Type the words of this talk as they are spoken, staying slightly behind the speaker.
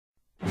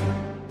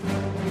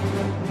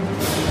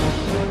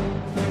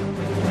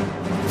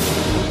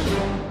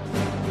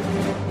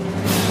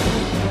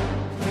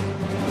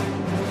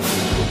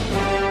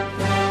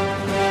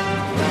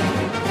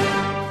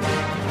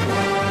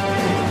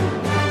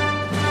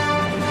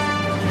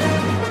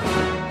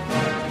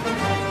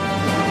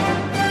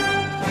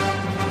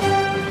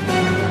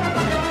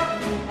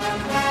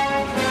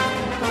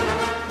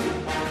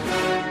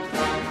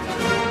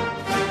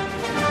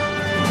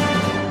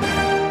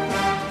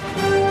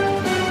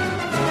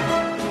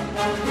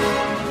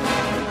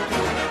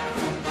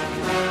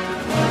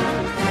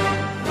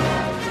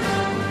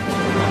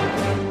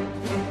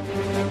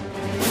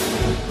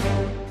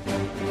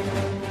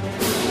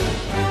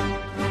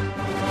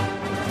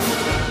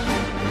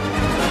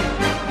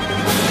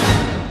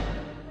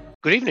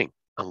Good evening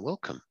and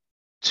welcome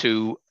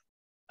to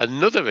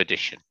another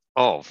edition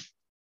of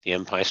The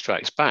Empire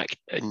Strikes Back,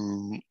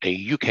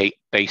 a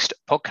UK-based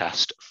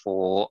podcast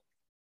for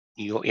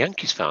New York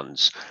Yankees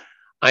fans.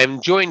 I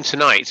am joined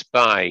tonight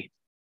by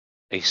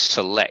a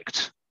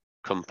select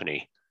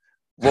company.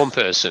 One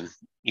person,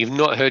 you've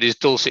not heard his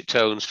dulcet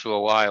tones for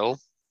a while,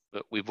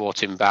 but we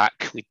brought him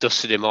back. We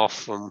dusted him off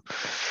from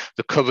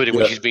the cupboard in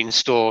which he's been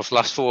stored for the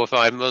last 4 or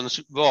 5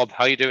 months. Rob,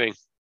 how are you doing?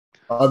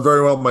 I'm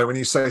very well, mate. When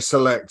you say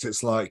select,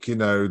 it's like,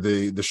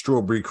 the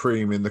strawberry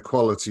cream in the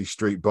Quality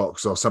Street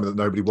box or something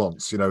that nobody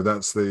wants.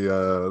 That's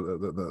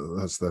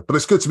the. But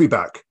it's good to be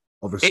back.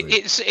 Obviously,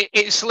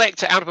 it's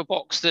select out of a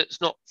box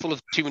that's not full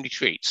of too many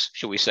treats,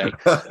 shall we say?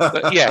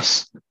 But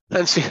yes,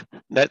 and see,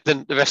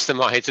 then the rest of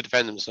them are here to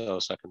defend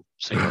themselves. So I can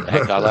say what the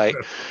heck I like.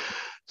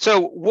 So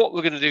what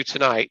we're going to do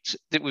tonight,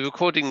 that we're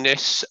recording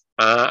this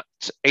at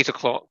 8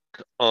 o'clock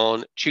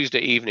on Tuesday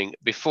evening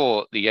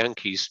before the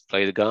Yankees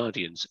play the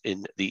Guardians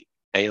in the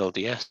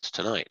ALDS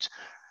tonight.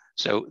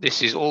 So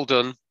this is all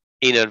done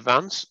in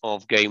advance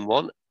of game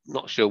one.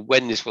 Not sure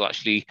when this will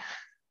actually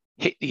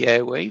hit the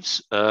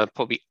airwaves,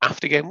 probably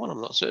after game one,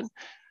 I'm not certain.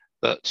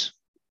 But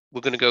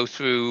we're going to go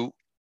through,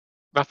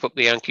 wrap up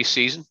the Yankees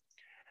season,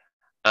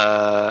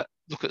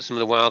 look at some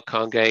of the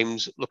wildcard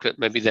games, look at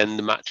maybe then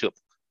the matchup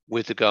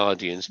with the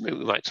Guardians. Maybe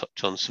we might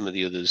touch on some of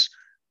the others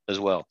as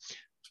well.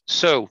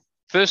 So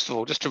first of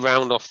all, just to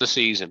round off the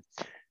season,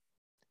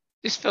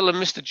 this fella,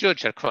 Mr.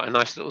 Judge, had quite a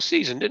nice little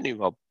season, didn't he,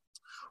 Rob?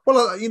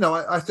 Well,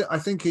 I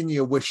think in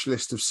your wish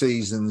list of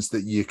seasons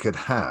that you could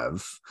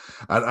have,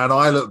 and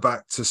I look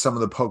back to some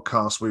of the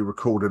podcasts we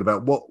recorded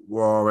about what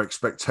were our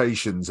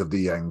expectations of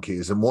the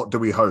Yankees and what do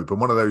we hope. And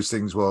one of those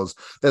things was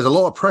there's a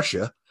lot of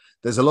pressure.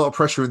 There's a lot of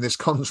pressure in this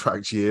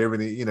contract year,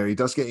 and he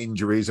does get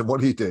injuries. And what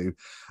do you do?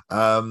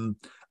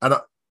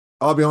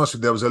 I'll be honest with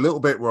you, there was a little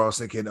bit where I was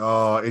thinking,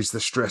 is the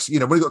stress,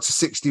 when he got to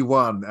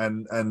 61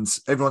 and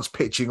everyone's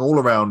pitching all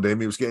around him,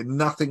 he was getting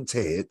nothing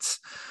to hit.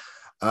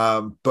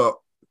 But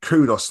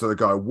kudos to the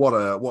guy. What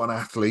an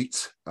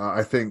athlete.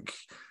 I think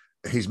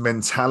his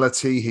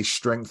mentality, his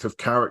strength of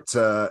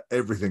character,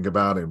 everything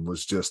about him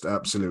was just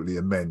absolutely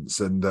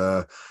immense. And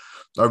I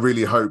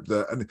really hope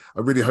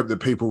that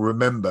people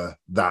remember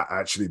that,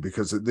 actually,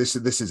 because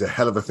this is a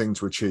hell of a thing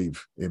to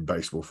achieve in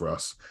baseball for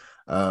us.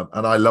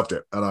 And I loved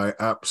it, and I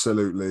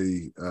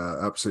absolutely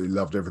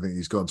loved everything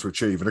he's gone to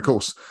achieve. And of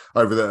course,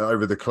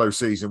 over the close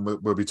season,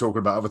 we'll be talking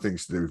about other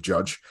things to do with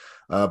Judge.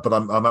 But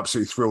I'm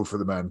absolutely thrilled for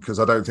the man, because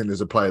I don't think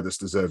there's a player that's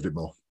deserved it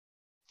more.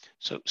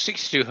 So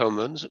 62 home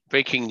runs,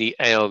 breaking the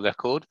AL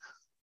record.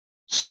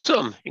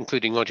 Some,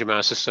 including Roger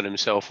Maris's son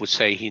himself, would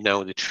say he's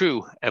now the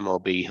true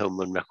MLB home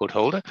run record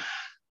holder.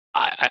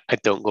 I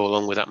don't go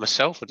along with that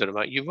myself. I don't know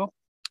about you, Rob.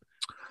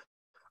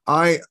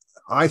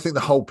 I think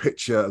the whole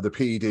picture of the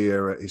PED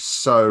era is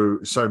so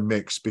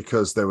mixed,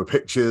 because there were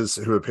pitchers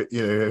who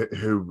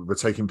were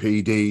taking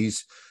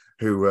PEDs,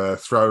 who were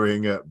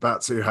throwing at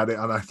bats who had it,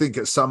 and I think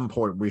at some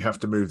point we have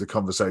to move the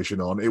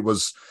conversation on. It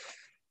was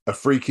a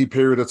freaky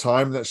period of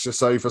time, let's just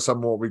say, for some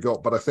of what we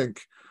got, but I think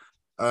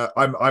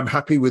I'm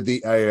happy with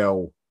the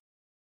AL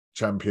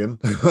champion,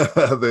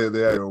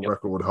 the AL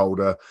record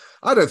holder.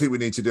 I don't think we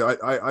need to do.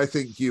 I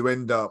think you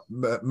end up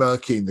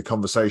murking the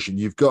conversation.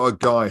 You've got a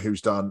guy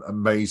who's done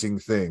amazing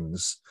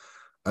things,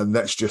 and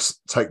let's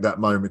just take that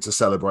moment to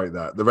celebrate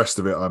that. The rest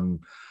of it,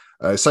 I'm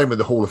same with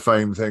the Hall of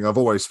Fame thing. I've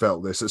always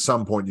felt this. At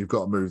some point, you've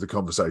got to move the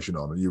conversation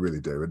on, and you really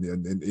do.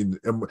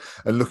 And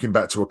looking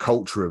back to a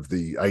culture of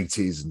the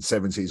 80s and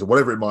 70s or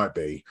whatever it might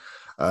be,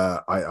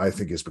 I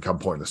think it's become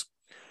pointless.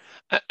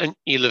 And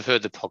you'll have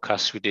heard the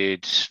podcast we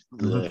did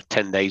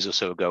 10 days or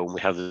so ago, and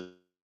we had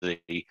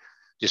the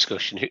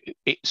discussion.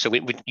 So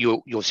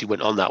you obviously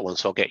went on that one,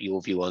 so I'll get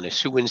your view on this.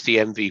 Who wins the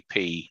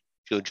MVP,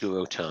 Judge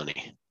or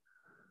Ohtani?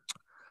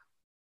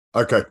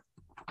 Okay.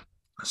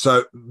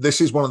 So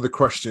this is one of the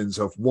questions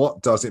of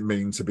what does it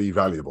mean to be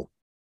valuable?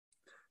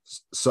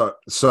 So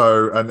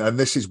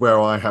this is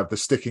where I have the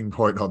sticking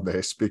point on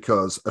this,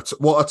 because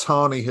what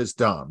Ohtani has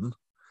done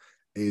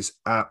is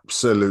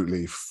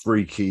absolutely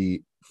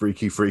freaky.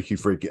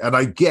 And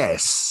I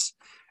guess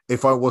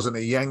if I wasn't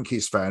a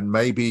Yankees fan,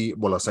 maybe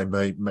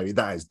that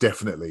has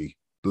definitely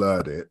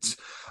blurred it.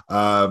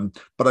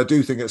 But I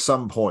do think at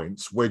some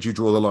points, where do you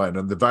draw the line?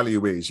 And the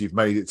value is you've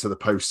made it to the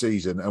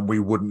postseason, and we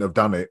wouldn't have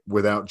done it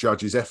without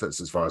Judge's efforts,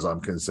 as far as I'm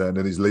concerned,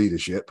 and his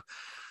leadership.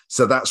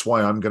 So that's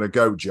why I'm going to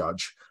go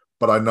Judge.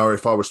 But I know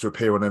if I was to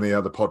appear on any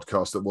other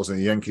podcast that wasn't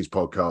a Yankees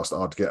podcast,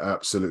 I'd get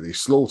absolutely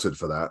slaughtered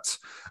for that.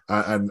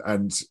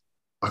 And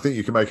I think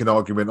you can make an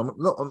argument. I'm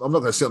not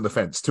going to sit on the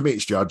fence. To me,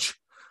 it's Judge,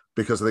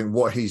 because I think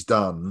what he's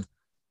done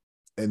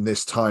in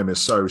this time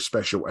is so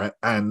special.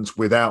 And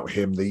without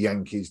him, the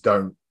Yankees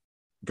don't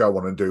go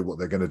on and do what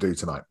they're going to do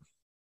tonight.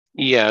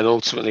 Yeah, and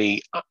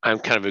ultimately, I'm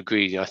kind of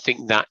agreeing. I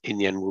think that in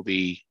the end will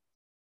be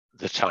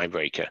the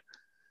tiebreaker.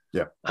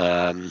 Yeah.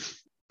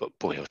 But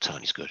boy,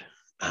 Ohtani's good.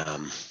 I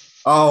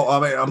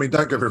mean,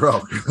 don't get me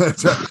wrong.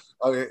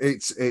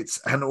 It's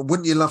and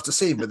wouldn't you love to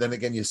see him? But then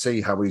again, you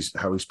see how he's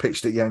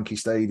pitched at Yankee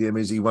Stadium.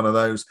 Is he one of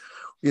those?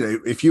 you know,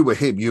 if you were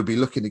him, you'd be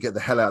looking to get the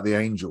hell out of the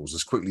Angels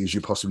as quickly as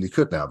you possibly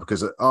could now,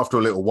 because after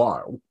a little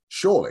while,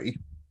 surely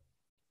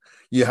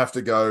you have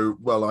to go,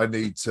 well, I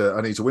need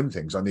to win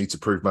things. I need to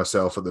prove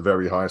myself at the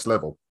very highest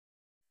level.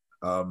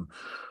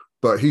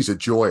 But he's a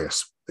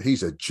joyous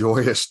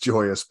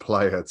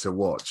player to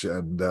watch.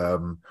 And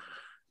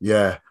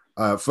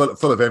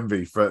full of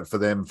envy for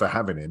them for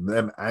having him,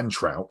 them and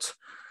Trout.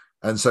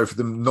 And so for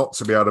them not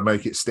to be able to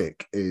make it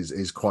stick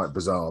is quite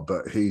bizarre,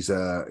 but he's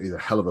a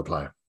hell of a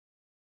player.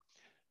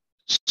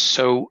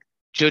 So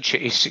Judge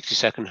hit his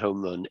 62nd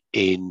home run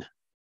in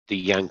the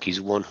Yankees'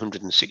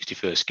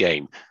 161st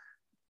game.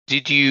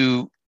 Did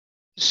you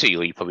see,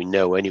 or you probably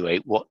know anyway,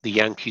 what the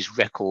Yankees'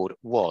 record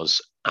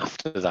was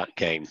after that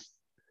game?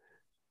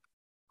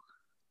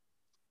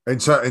 In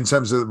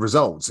terms of the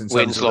results, in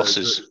wins, terms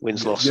losses, of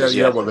wins, losses.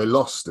 Yeah, well, they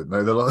lost, didn't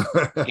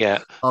they? Yeah,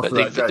 after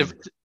but that game.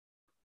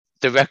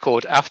 The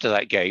record after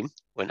that game,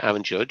 when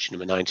Aaron Judge,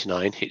 number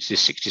 99, hits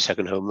his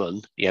 62nd home run,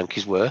 the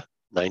Yankees were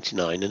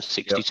 99 and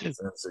 62.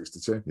 Yep,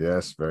 62.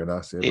 Yes, very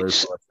nice. Yeah, very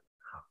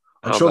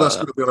I'm sure that's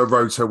going to be on a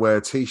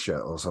RotoWare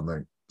T-shirt or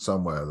something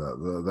somewhere.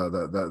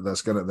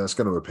 That's going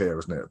to appear,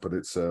 isn't it? But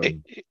it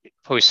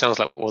probably sounds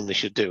like one they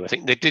should do. I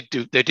think they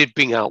did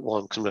bring out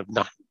one kind of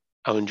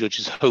Aaron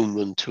Judge's home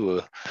run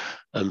tour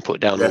and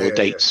put down all the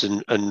dates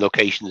and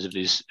locations of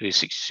his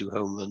 62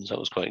 home runs. That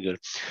was quite good.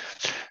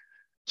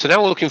 So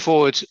now we're looking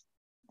forward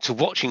to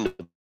watching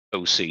the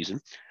postseason,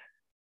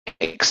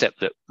 except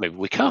that maybe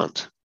we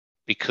can't,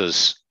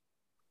 because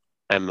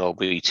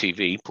MLB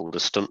TV pulled a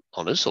stunt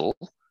on us all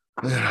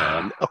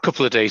a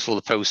couple of days before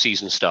the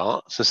postseason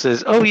starts and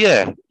says, "Oh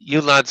yeah,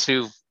 you lads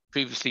who've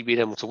previously been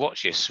able to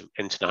watch this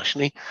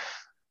internationally,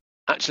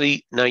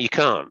 actually now you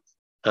can't."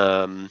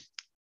 And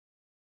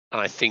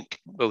I think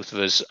both of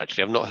us,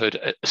 actually, I've not heard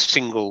a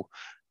single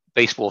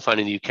baseball fan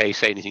in the UK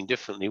say anything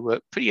differently.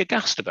 We're pretty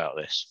aghast about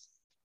this.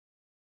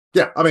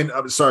 Yeah, I mean,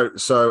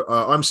 so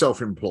I'm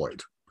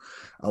self-employed,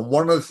 and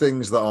one of the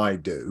things that I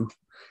do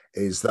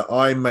is that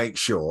I make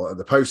sure at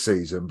the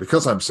postseason,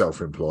 because I'm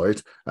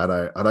self-employed and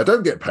I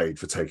don't get paid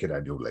for taking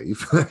annual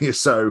leave,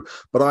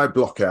 but I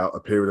block out a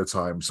period of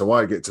time so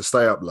I get to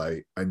stay up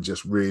late and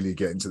just really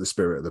get into the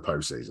spirit of the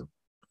postseason.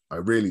 I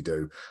really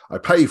do. I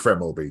pay for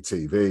MLB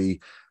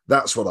TV.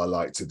 That's what I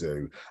like to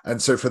do.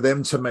 And so for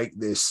them to make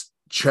this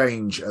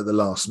change at the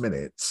last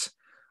minute,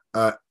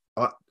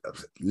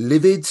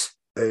 livid.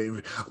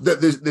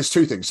 There's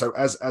two things. So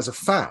as a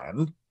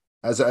fan,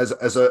 as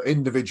an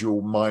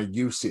individual, my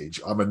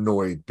usage, I'm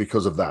annoyed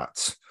because of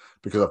that,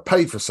 because I've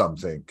paid for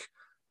something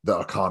that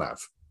I can't have,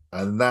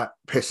 and that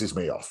pisses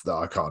me off that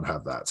I can't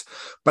have that.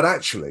 But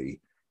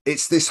actually,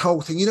 it's this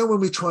whole thing, you know,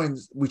 when we try and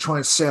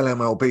sell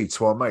MLB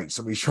to our mates,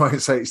 and we try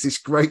and say it's this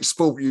great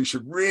sport, you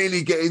should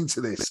really get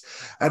into this,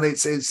 and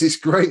it's this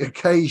great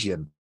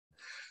occasion,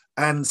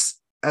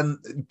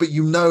 but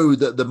you know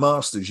that the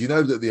masters, you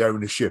know that the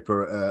ownership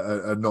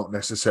are not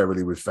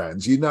necessarily with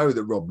fans. You know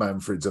that Rob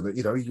Manfred's,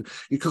 you know, you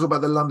talk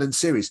about the London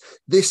series.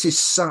 This is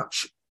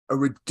such a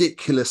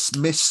ridiculous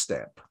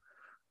misstep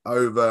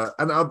over,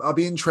 and I'll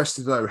be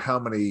interested to know how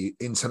many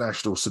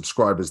international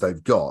subscribers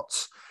they've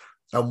got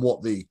and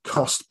what the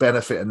cost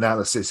benefit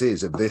analysis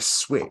is of this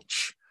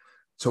switch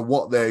to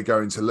what they're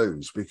going to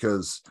lose,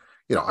 because,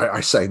 you know, I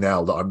say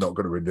now that I'm not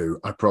going to renew.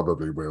 I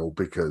probably will,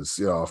 because,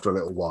 you know, after a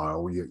little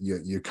while,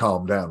 you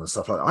calm down and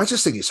stuff like that. I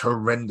just think it's a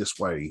horrendous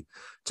way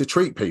to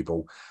treat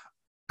people.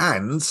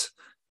 And,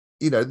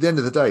 you know, at the end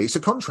of the day, it's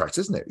a contract,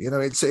 isn't it? You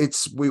know,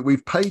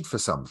 we've paid for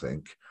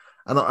something,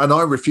 and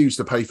I refuse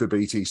to pay for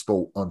BT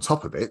Sport on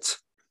top of it.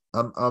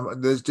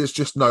 There's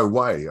just no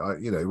way.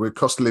 You know, with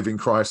cost of living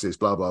crisis,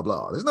 blah blah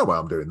blah. There's no way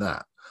I'm doing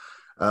that.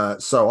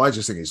 So I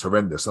just think it's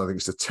horrendous. I think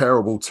it's a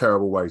terrible,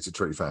 terrible way to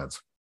treat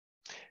fans.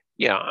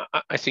 Yeah,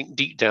 I think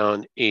deep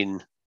down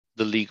in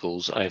the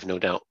legals, I have no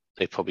doubt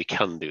they probably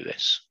can do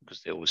this,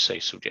 because they always say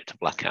subject to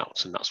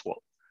blackouts, and that's what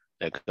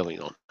they're going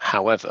on.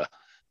 However,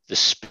 the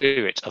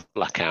spirit of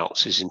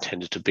blackouts is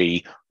intended to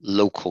be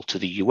local to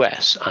the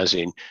US, as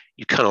in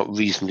you cannot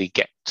reasonably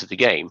get to the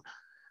game.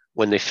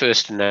 When they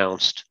first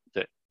announced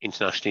that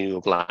internationally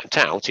were blacked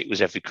out, it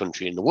was every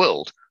country in the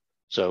world.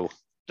 So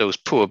those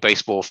poor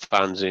baseball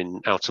fans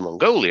in Outer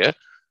Mongolia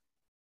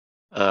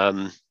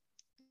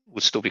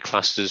would still be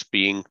classed as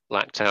being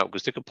blacked out,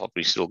 because they could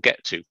probably still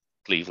get to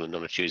Cleveland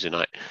on a Tuesday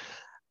night.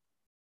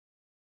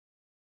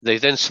 They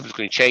then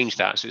subsequently changed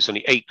that, so it's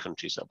only 8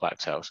 countries that are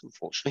blacked out,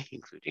 unfortunately,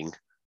 including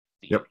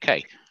the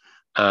UK.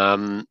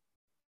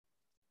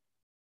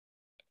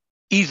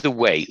 Either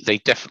way, they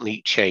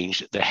definitely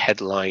changed the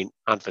headline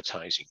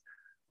advertising.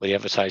 The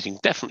advertising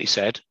definitely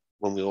said,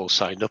 when we all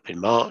signed up in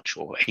March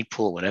or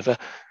April or whenever,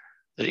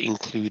 that it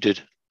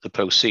included the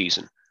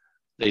postseason.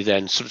 They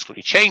then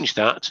subsequently changed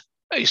that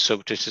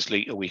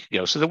surreptitiously a week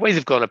ago. So the way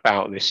they've gone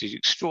about this is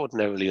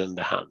extraordinarily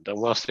underhand.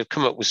 And whilst they've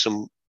come up with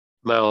some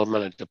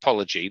mild-mannered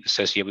apology that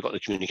says, yeah, we got the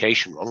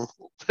communication wrong.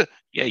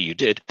 Yeah, you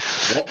did.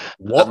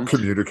 What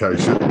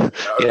communication?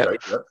 Yeah.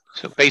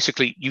 So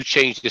basically, you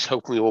changed this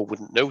hoping we all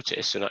wouldn't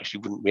notice and actually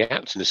wouldn't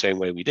react in the same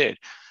way we did.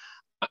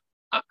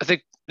 I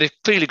think they've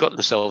clearly got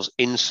themselves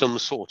in some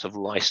sort of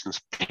license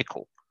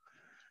pickle,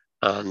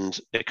 and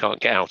they can't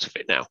get out of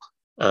it now.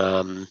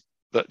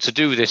 But to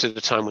do this at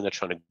a time when they're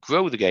trying to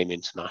grow the game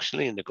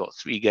internationally, and they've got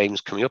 3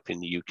 games coming up in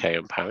the UK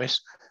and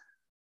Paris,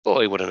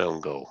 boy, what an own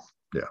goal.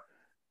 Yeah.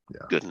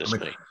 Yeah. Goodness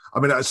me. I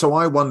mean, so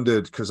I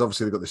wondered, because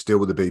obviously they've got this deal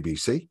with the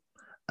BBC,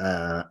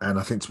 and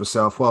I think to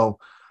myself, well,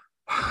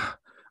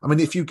 I mean,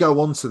 if you go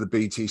onto the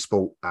BT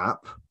Sport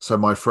app, so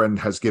my friend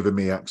has given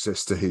me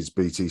access to his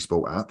BT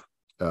Sport app.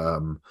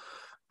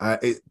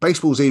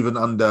 Baseball's even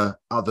under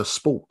other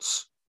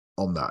sports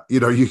on that. You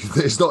know,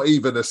 there's not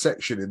even a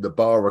section in the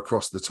bar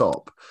across the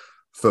top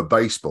for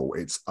baseball.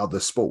 It's other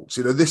sports.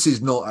 You know, this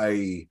is not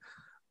a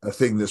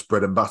thing that's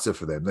bread and butter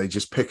for them. They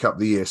just pick up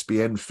the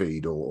ESPN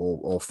feed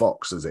or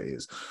Fox as it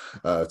is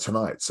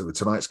tonight. So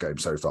tonight's game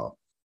so far,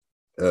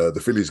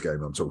 the Phillies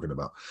game I'm talking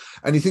about.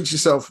 And you think to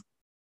yourself,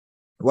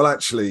 well,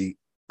 actually,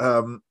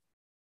 we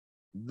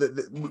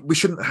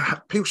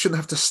people shouldn't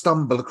have to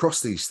stumble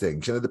across these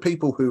things. You know, the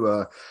people who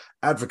are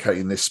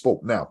advocating this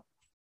sport now,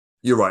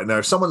 you're right. Now,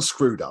 if someone's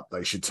screwed up,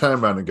 they should turn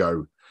around and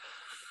go,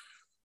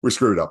 we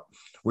screwed up.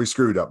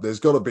 There's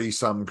got to be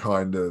some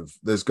kind of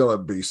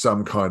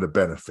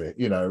benefit,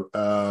 you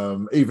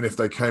know. Even if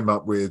they came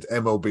up with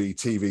MLB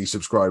TV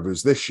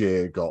subscribers this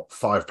year got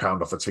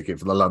 £5 off a ticket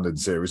for the London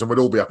series, and we'd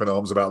all be up in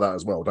arms about that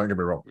as well. Don't get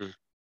me wrong.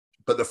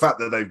 But the fact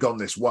that they've gone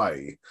this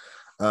way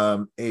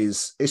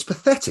is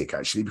pathetic,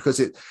 actually,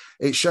 because it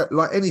shows,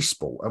 like any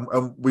sport,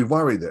 and we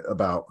worry that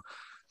about,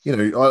 you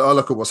know, I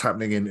look at what's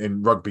happening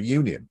in rugby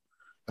union.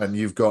 And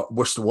you've got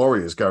Worcester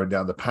Warriors going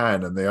down the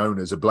pan, and the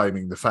owners are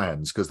blaming the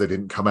fans because they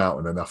didn't come out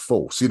in enough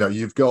force. You know,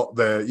 you've got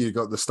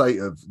the state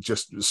of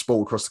just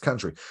sport across the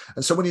country.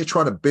 And so when you're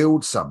trying to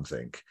build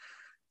something,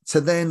 to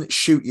then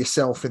shoot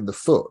yourself in the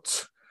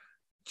foot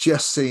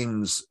just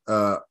seems,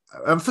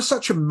 and for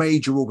such a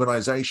major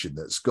organization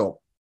that's got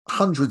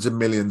hundreds of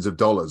millions of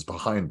dollars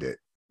behind it,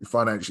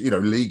 financially, you know,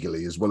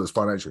 legally as well as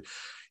financially,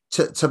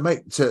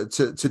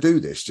 to do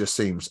this just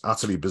seems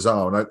utterly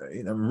bizarre,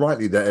 and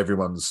rightly that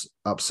everyone's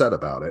upset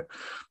about it.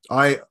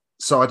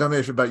 So I don't know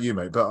if about you,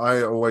 mate, but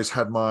I always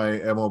had my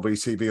MLB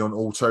TV on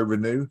auto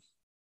renew.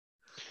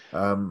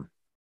 So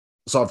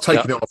I've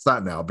taken it off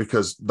that now,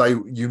 because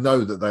you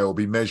know that they will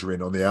be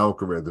measuring on the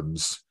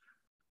algorithms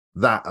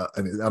that,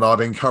 and I'd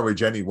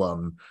encourage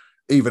anyone,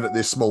 even at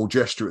this small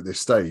gesture at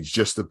this stage,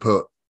 just to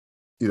put,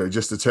 you know,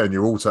 just to turn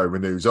your auto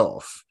renews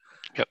off,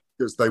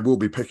 because they will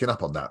be picking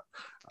up on that.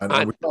 And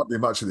we can't do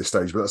much at this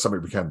stage, but that's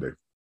something we can do.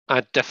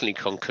 I definitely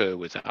concur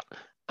with that.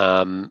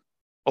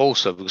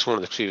 Also, because one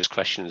of the previous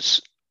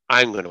questions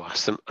I'm going to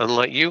ask them,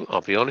 unlike you,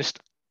 I'll be honest,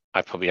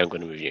 I probably am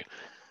going to review.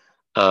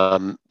 But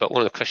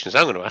one of the questions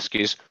I'm going to ask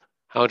is,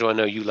 how do I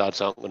know you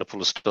lads aren't going to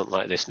pull a stunt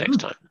like this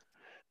next time?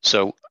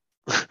 So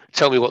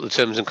tell me what the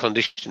terms and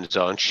conditions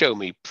are, and show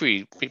me,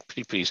 please,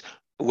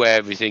 where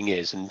everything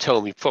is, and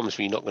promise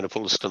me you're not going to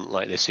pull a stunt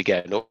like this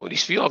again. Or at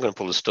least if you are going to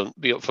pull a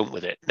stunt, be upfront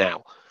with it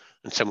now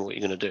and tell me what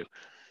you're going to do.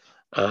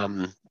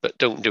 But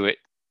don't do it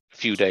a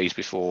few days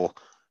before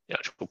the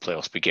actual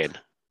playoffs begin.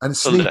 And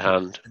sneak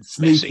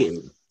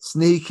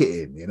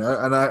it in, you know.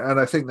 And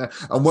I think that,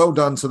 and well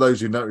done to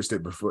those who noticed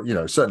it before, you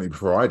know, certainly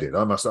before I did.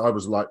 I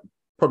was like,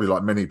 probably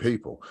like many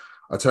people,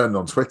 I turned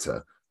on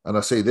Twitter and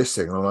I see this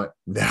thing and I'm like,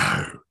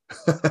 no,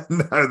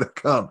 no, they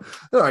can't.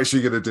 They're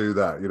actually going to do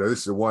that. You know,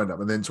 this is a wind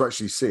up, and then to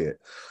actually see it.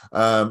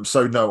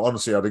 So no,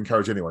 honestly, I'd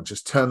encourage anyone,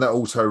 just turn that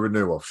auto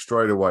renew off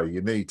straight away.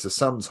 You need to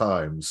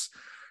sometimes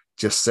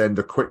just send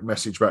a quick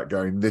message back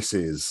going, this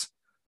is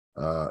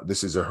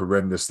a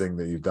horrendous thing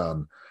that you've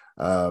done,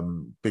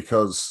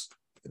 because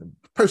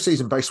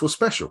postseason baseball's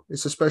special.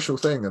 It's a special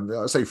thing. And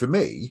I say, for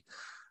me,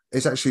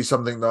 it's actually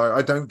something that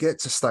I don't get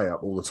to stay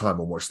up all the time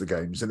and watch the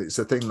games. And it's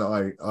a thing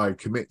that I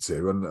commit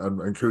to,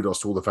 and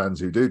kudos to all the fans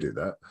who do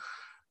that.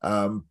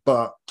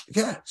 But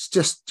yeah, it's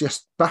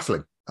just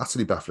baffling,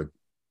 utterly baffling.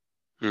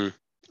 I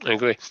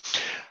agree.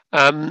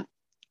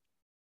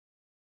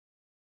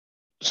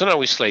 So now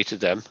we slated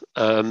them.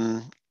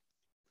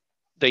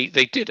 They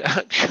did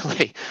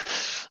actually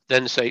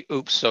then say,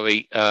 oops,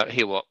 sorry,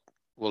 here what,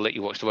 we'll let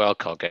you watch the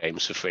wildcard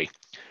games for free.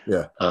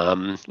 Yeah.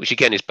 Which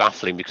again is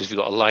baffling, because we've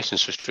got a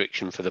license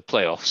restriction for the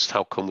playoffs.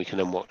 How come we can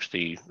then watch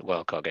the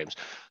wildcard games?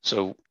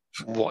 So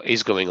what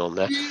is going on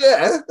there?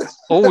 Yeah.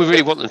 All we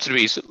really want them to do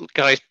is,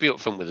 guys, be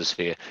upfront with us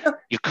here.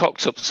 You've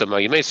cocked up somehow.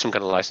 You made some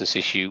kind of license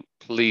issue.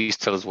 Please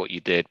tell us what you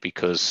did,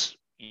 because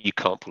you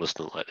can't pull a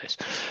stunt like this.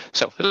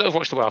 So let's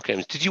watch the wild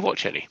games. Did you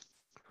watch any?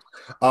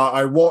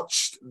 I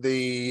watched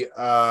the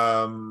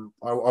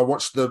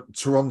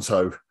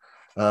Toronto,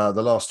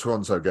 the last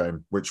Toronto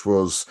game, which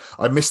was,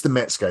 I missed the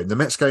Mets game. The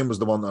Mets game was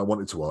the one that I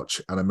wanted to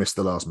watch, and I missed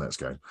the last Mets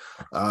game.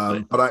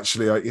 But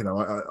actually,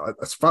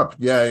 it's fab.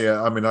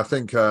 Yeah. I mean, I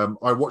think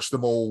I watched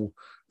them all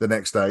the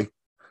next day,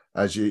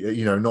 as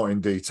you know, not in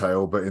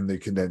detail, but in the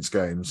condensed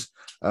games.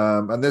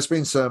 And there's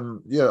been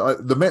some,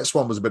 the Mets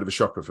one was a bit of a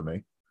shocker for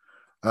me.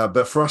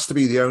 But for us to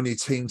be the only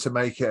team to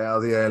make it out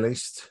of the AL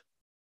East,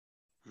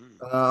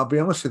 I'll be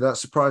honest with you, that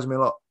surprised me a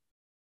lot.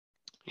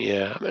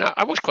 Yeah, I mean,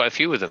 I watched quite a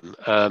few of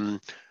them.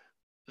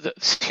 the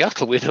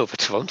Seattle win over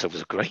Toronto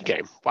was a great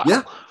game. Wow.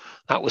 Yeah.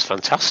 That was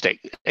fantastic.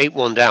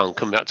 8-1 down,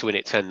 come back to win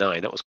it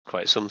 10-9. That was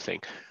quite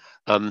something.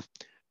 I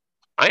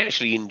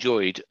actually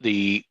enjoyed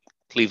the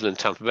Cleveland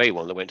Tampa Bay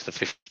one that went to the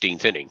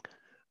 15th inning.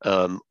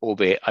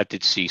 Albeit I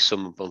did see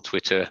some on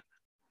Twitter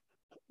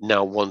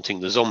now wanting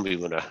the zombie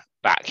runner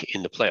back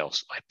in the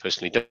playoffs. I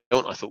personally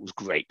don't. I thought it was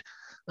great.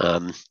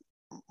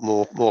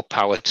 More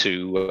power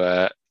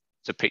to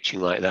pitching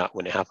like that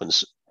when it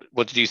happens.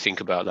 What did you think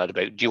about that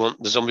debate? Do you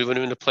want the zombie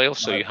runner in the playoffs?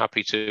 So you're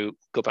happy to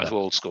go back to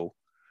old school?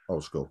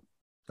 Old school.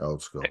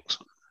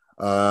 Excellent.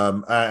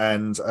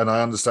 And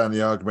I understand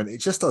the argument. It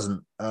just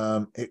doesn't.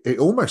 It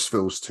almost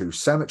feels too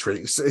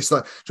sanitary. It's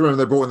like, do you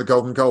remember they brought in the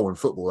golden goal in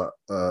football?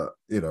 That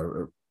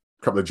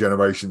a couple of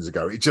generations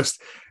ago. It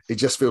just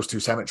feels too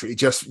sanitary. It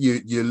just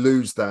you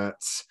lose that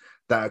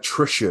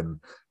attrition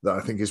that I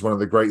think is one of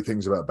the great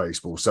things about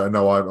baseball. So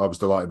no, I was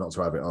delighted not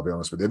to have it. I'll be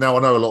honest with you. Now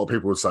I know a lot of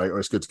people would say, "Oh,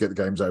 it's good to get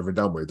the games over and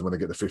done with." And when they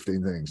get the 15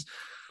 innings,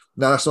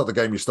 no, that's not the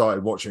game you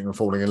started watching and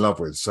falling in love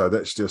with. So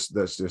let's just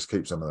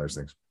keep some of those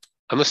things.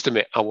 I must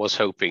admit, I was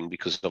hoping,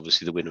 because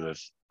obviously the winner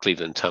of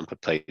Cleveland and Tampa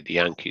played the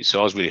Yankees, so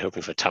I was really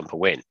hoping for a Tampa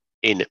win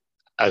in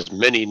as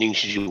many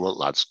innings as you want,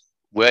 lads.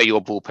 Wear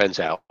your bullpens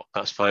out.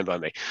 That's fine by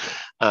me.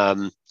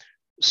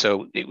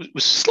 So it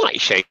was a slight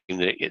shame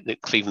that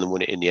Cleveland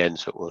won it in the end.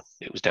 So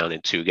it was down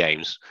in 2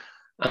 games.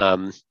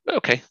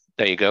 Okay,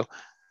 there you go.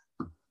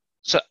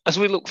 So as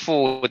we look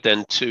forward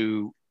then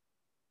to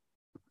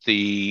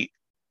the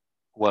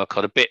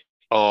wildcard, a bit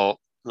of,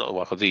 not the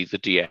wildcard, the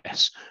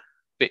DS,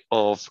 bit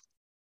of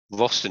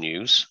roster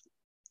news,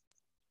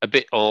 a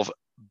bit of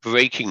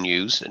breaking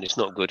news, and it's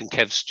not good. And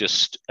Kev's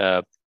just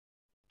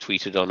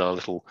tweeted on our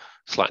little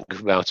Slack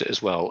group about it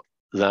as well,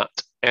 that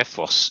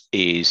Efros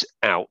is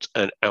out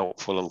and out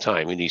for a long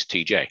time. He needs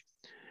TJ.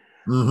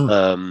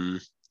 Mm-hmm.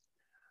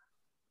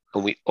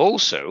 And we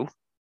also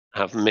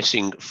have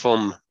missing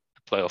from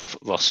the playoff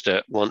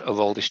roster one of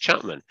Aroldis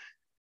Chapman,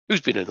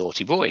 who's been a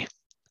naughty boy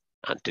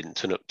and didn't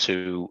turn up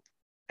to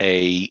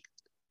a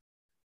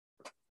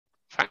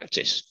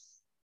practice.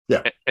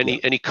 Yeah.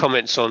 Any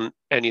comments on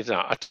any of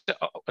that?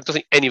 I don't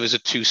think any of us are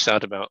too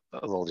sad about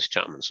Aroldis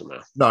Chapman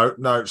somehow.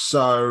 No.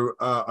 So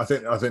I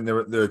think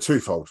they're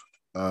twofold.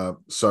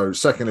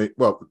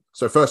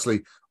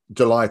 Firstly,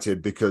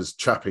 delighted because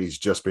Chappie's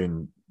just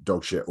been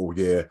dog shit all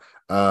year.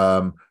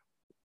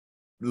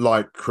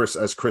 Like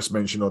Chris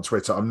mentioned on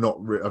Twitter,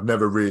 I've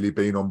never really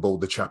been on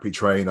board the Chappie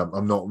train.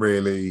 I'm not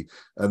really,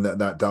 and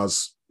that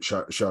does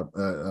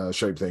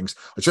shape things.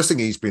 I just think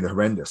he's been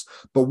horrendous.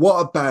 But what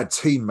a bad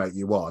teammate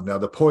you are. Now,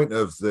 the point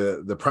of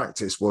the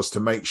practice was to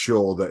make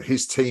sure that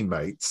his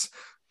teammates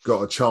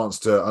got a chance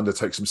to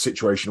undertake some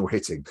situational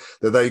hitting,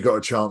 that they got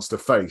a chance to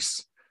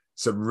face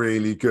some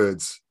really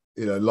good,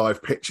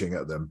 live pitching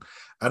at them.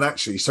 And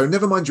actually, so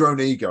never mind your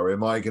own ego,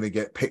 am I going to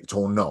get picked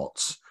or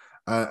not?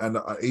 And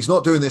he's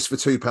not doing this for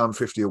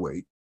 £2.50 a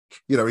week.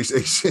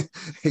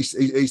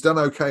 He's done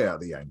okay out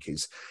of the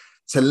Yankees.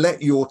 To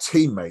let your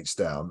teammates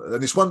down,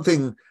 and it's one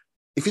thing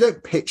if you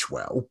don't pitch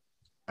well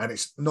and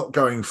it's not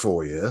going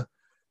for you,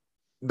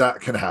 that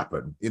can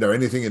happen.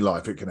 Anything in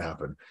life, it can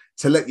happen.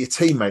 To let your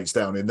teammates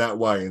down in that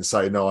way and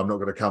say, no, I'm not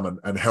going to come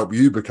and help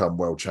you become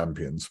world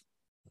champions,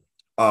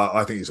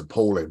 I think it's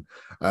appalling.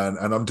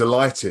 And I'm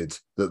delighted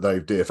that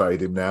they've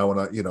DFA'd him now.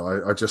 And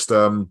I just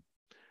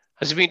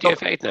has he been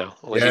DFA'd now?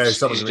 Or is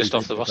he just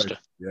off the roster?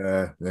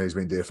 Yeah, he's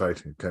been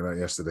DFA'd. It came out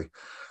yesterday.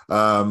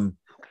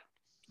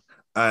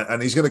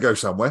 And he's going to go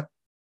somewhere.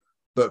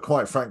 But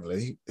quite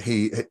frankly,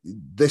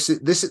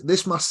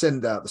 this must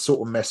send out the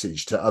sort of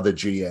message to other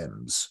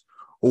GMs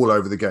all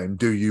over the game.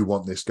 Do you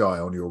want this guy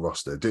on your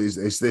roster?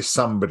 Is this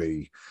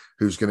somebody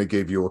who's going to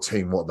give your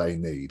team what they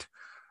need?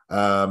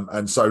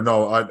 And so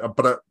no,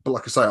 but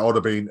like I say, I would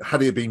have been,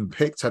 had he been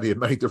picked, had he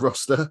made the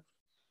roster,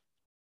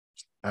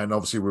 and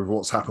obviously with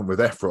what's happened with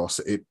Efros,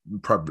 it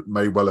probably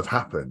may well have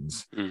happened.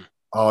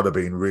 I'd have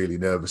been really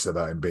nervous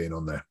about him being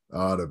on there.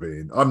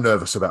 I'm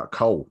nervous about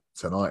Cole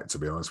tonight, to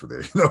be honest with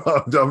you.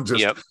 I'm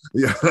just,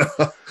 yeah.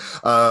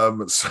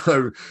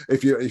 So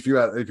if you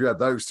had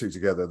those two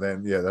together,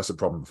 then yeah, that's a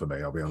problem for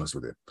me. I'll be honest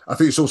with you. I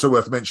think it's also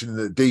worth mentioning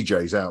that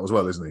DJ's out as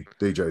well, isn't he?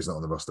 DJ's not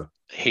on the roster.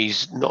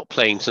 He's not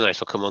playing tonight.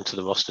 I'll come on to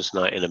the roster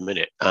tonight in a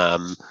minute.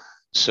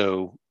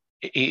 So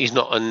he's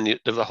not on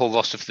the whole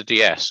roster for the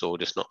DS, or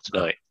just not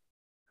tonight.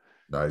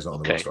 No, he's not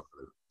on the roster.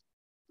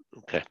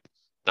 Okay.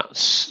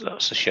 That's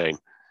a shame.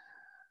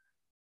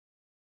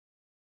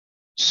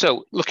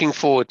 So looking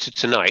forward to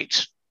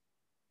tonight,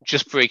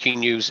 just breaking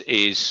news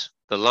is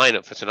the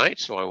lineup for tonight.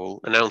 So I will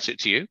announce it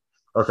to you.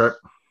 Okay.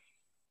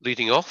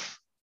 Leading off,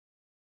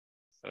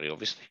 very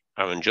obviously,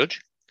 Aaron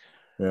Judge.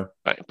 Yeah.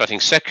 Batting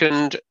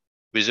second,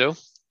 Rizzo.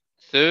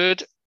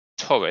 Third,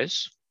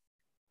 Torres.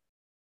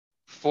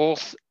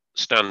 Fourth,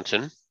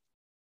 Stanton.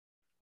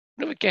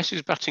 Never guess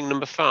who's batting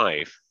number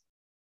 5.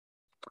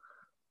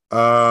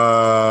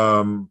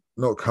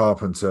 Not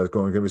Carpenter.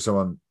 Go on, give me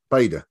someone.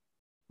 Bader.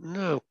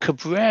 No,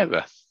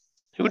 Cabrera.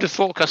 Who would have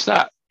forecast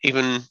that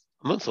even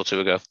a month or two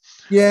ago.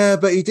 Yeah,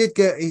 but he did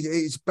get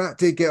his bat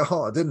did get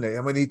hot, didn't he?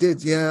 I mean, he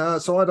did. Yeah,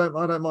 so I don't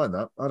mind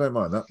that. I don't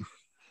mind that.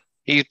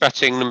 He's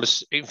batting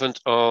numbers in front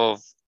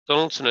of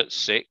Donaldson at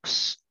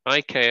 6,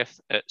 IKF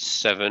at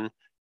 7,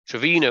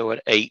 Trevino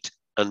at 8,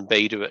 and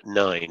Bader at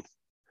 9.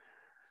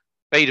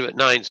 Bader at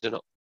 9 is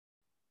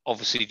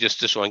obviously just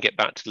to try and get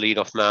back to the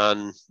lead-off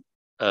man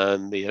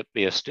and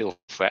be a still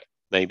threat,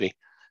 maybe,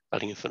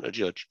 batting in front of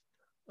Judge.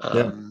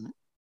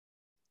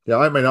 Yeah,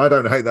 I mean, I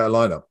don't hate that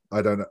lineup.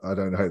 I don't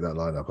hate that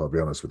lineup. I'll be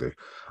honest with you.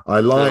 I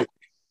like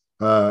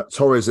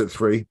Torres at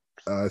 3.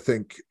 I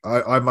think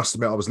I must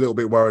admit I was a little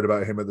bit worried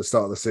about him at the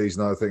start of the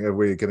season. I think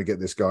we're going to get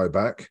this guy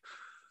back,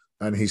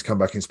 and he's come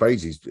back in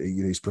spades.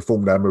 He's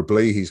performed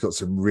admirably. He's got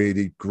some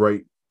really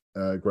great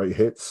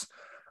hits.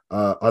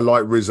 I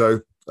like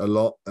Rizzo a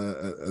lot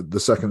at the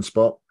second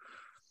spot.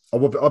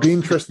 I'll be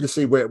interested to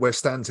see where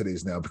Stanton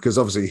is now, because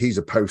obviously he's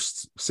a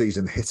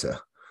post-season hitter.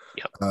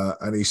 Yep.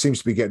 And he seems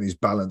to be getting his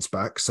balance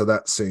back. So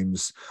that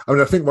seems... I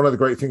mean, I think one of the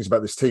great things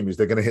about this team is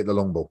they're going to hit the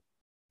long ball.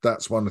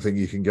 That's one thing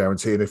you can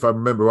guarantee. And if I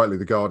remember rightly,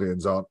 the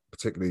Guardians aren't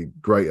particularly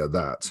great at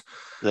that.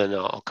 They're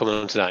not. I'll come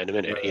on to that in a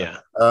minute, yeah.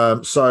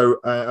 So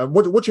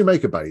what do you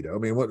make of Bader? I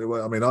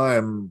mean, I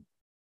am...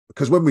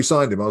 Because when we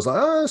signed him, I was like,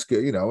 oh, that's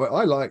good. You know,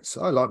 I liked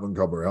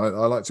Montgomery. I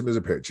liked him as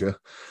a pitcher.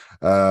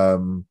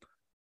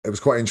 It was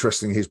quite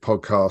interesting, his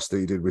podcast that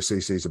he did with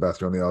CC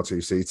Sabathia on the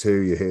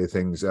RTC2. You hear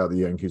things out of the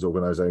Yankees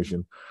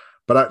organization.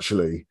 But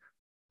actually,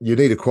 you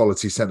need a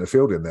quality centre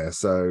field in there.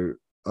 So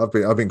I've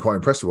been quite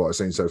impressed with what I've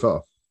seen so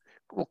far.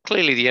 Well,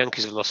 clearly the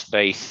Yankees have lost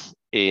faith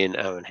in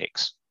Aaron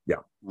Hicks. Yeah.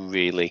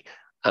 Really.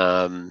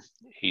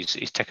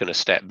 He's taken a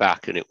step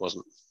back, and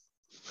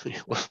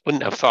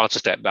wouldn't have far to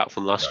step back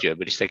from last year,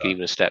 but he's taken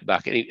even a step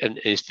back. And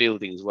his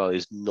fielding as well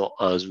is not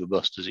as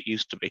robust as it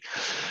used to be.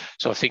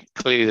 So I think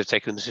clearly they've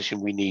taken the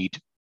decision we need.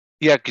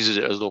 The Yankees as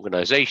an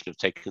organisation have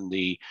taken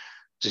the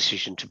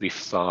decision to be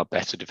far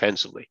better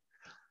defensively.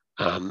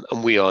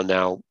 And we are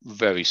now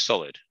very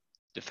solid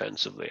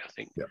defensively, I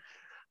think.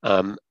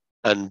 Yeah.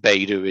 And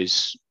Bader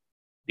is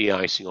the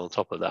icing on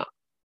top of that.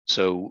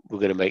 So we're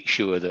going to make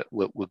sure that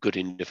we're good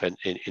in defense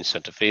in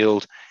centre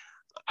field.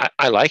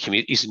 I like him.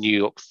 He's a New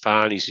York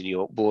fan. He's a New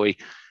York boy.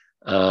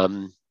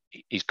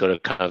 He's got a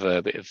kind of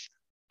a bit of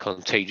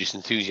contagious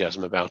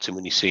enthusiasm about him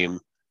when you see him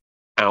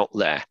out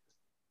there.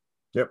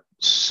 Yep.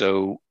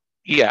 So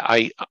yeah,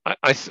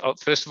 I thought,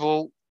 first of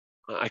all,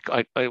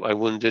 I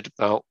wondered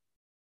about,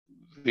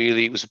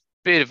 really, it was a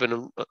bit of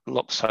a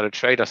lopsided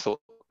trade. I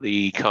thought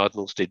the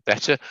Cardinals did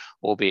better,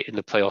 albeit in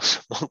the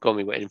playoffs.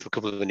 Montgomery went in for a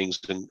couple of innings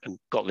and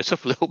got lit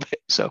up a little bit.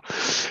 So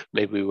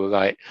maybe we were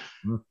right.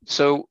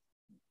 So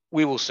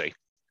we will see.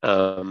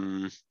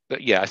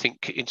 But yeah, I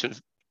think in terms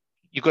of,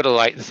 you've got to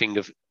like the thing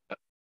of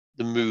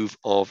the move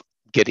of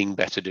getting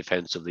better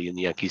defensively, and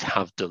the Yankees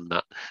have done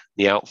that.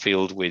 The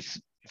outfield with,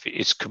 if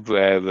it's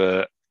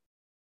Cabrera,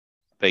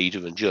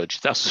 Bader, and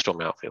Judge, that's a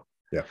strong outfield.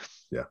 Yeah.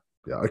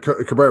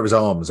 Cabrera's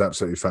arm is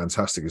absolutely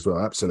fantastic as well.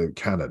 Absolute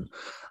cannon.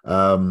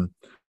 I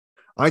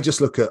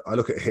look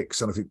at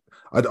Hicks and I think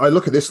I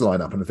look at this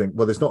lineup and I think,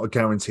 well, there's not a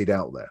guaranteed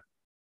out there.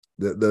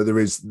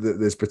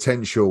 There's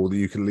potential that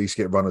you can at least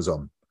get runners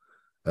on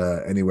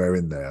anywhere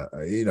in there.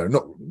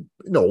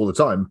 Not all the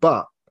time,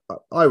 but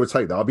I would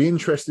take that. I'll be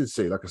interested to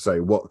see, like I say,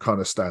 what kind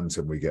of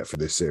Stanton we get for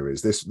this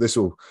series. This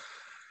will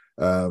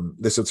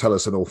tell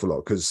us an awful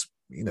lot, because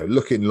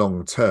looking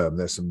long term,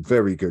 there's some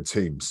very good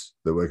teams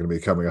that we're going to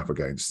be coming up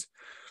against.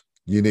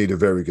 You need a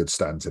very good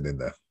Stanton in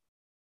there.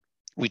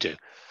 We do.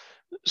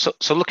 So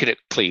looking at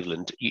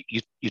Cleveland,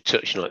 you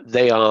touched on it.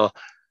 They are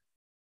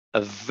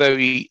a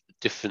very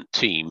different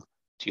team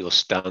to your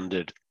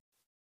standard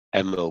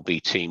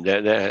MLB team.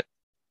 They're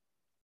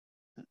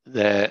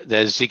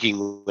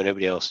zigging when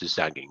everybody else is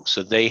zagging.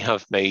 So they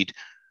have made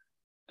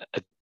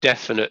a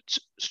definite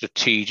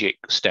strategic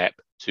step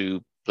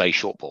to play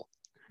short ball.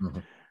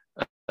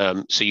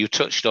 Mm-hmm. So you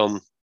touched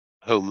on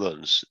home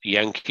runs. The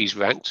Yankees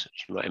ranked,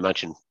 as you might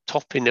imagine,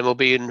 top in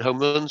MLB in home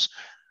runs.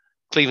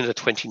 Cleveland are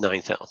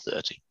 29th out of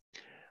 30.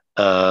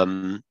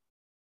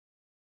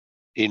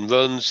 In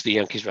runs, the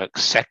Yankees ranked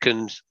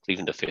second,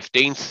 Cleveland are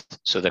 15th.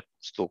 So they're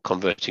still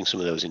converting some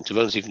of those into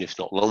runs, even if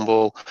not long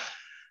ball.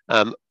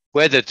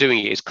 Where they're doing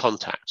it is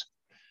contact.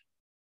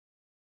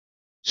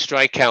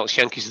 Strikeouts,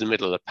 Yankees in the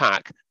middle of the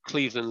pack.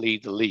 Cleveland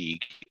lead the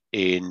league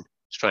in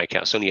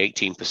strikeouts. Only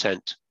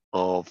 18%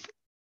 of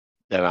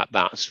their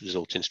at-bats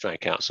result in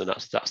strikeouts, and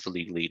that's the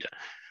league leader.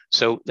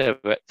 So they're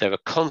a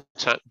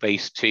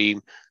contact-based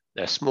team.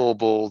 They're small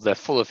ball. They're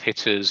full of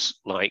hitters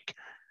like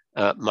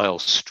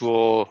Miles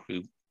Straw,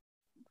 who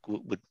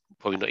would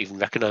probably not even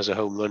recognize a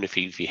home run if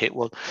he hit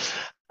one.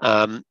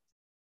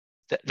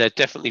 They're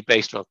definitely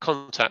based around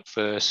contact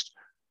first,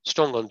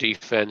 strong on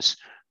defense.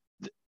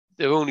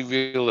 Their only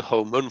real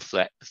home run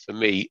threat for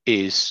me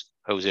is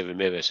Jose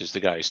Ramirez, is the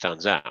guy who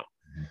stands out.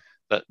 Mm-hmm.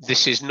 But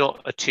this is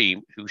not a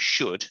team who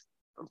should,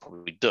 and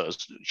probably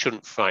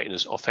shouldn't frighten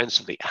us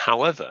offensively.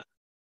 However,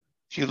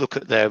 if you look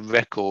at their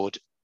record,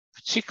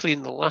 particularly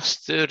in the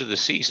last third of the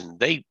season,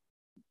 they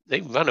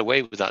ran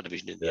away with that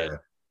division in the end.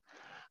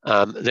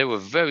 They were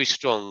very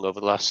strong over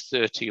the last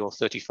 30 or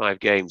 35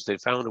 games. They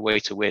found a way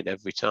to win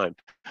every time.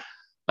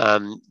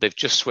 They've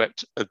just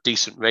swept a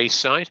decent Rays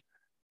side,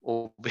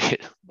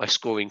 albeit by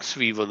scoring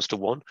 3 runs to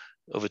 1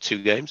 over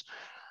 2 games.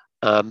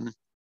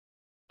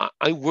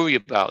 I worry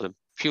about them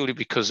purely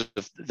because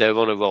of they're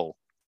on a roll.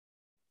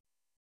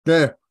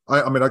 Yeah,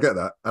 I mean, I get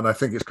that. And I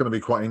think it's going to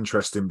be quite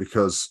interesting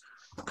because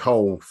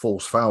Cole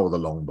falls foul of the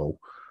long ball.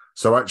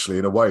 So actually,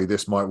 in a way,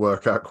 this might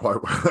work out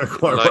quite well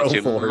for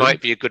him.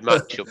 Might be a good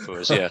matchup for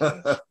us, yeah.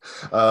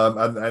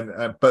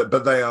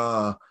 But they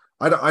are.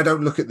 I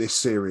don't look at this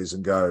series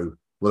and go,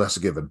 well, that's a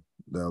given.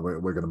 No, we're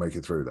going to make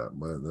it through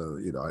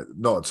that.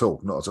 Not at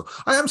all.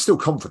 I am still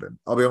confident.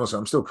 I'll be honest.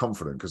 I'm still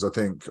confident because I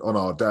think on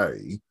our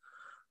day,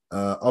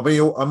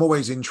 I'm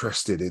always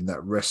interested in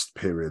that rest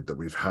period that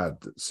we've had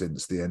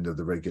since the end of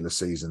the regular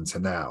season to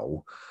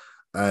now,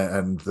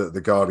 and that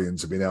the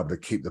Guardians have been able to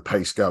keep the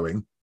pace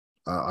going.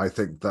 I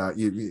think that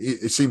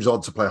it seems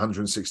odd to play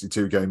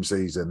 162 game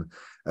season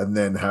and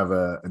then have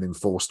an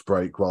enforced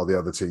break while the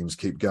other teams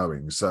keep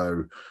going.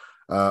 So,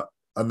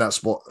 and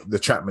that's what the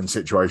Chapman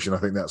situation, I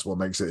think that's what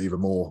makes it even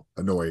more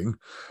annoying.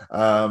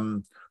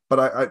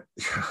 But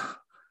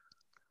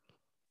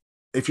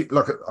if you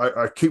look,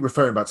 I keep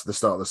referring back to the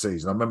start of the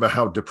season. I remember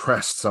how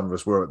depressed some of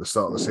us were at the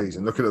start of the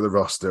season, looking at the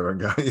roster and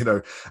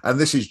going, and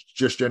this is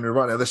just generally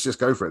right now. Let's just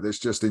go for it. Let's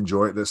just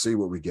enjoy it. Let's see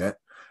what we get.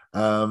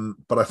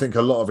 But I think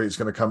a lot of it's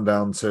going to come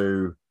down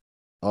to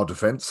our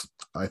defense.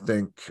 I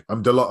think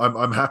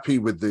I'm happy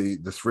with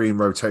the 3 in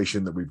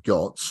rotation that we've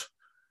got.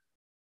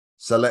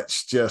 So I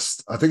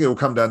think it will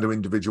come down to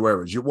individual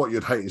errors. What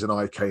you'd hate is an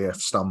IKF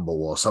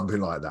stumble or something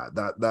like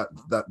that.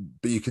 But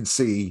you can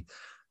see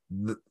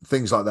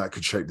things like that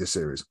could shape this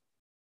series.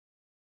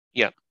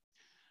 Yeah.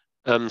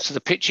 So the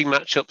pitching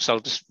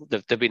matchups,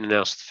 they've been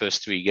announced the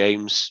first 3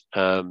 games.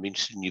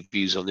 Interested in your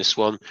views on this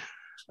one.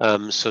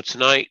 So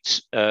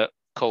tonight,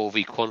 Cole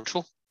v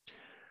Quantrill.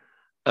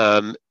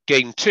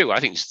 Game 2, I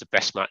think this is the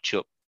best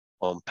matchup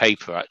on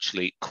paper,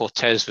 actually.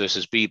 Cortez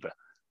versus Bieber,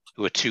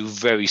 who are 2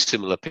 very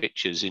similar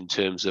pitchers in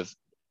terms of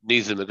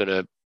neither of them are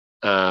going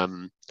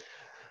to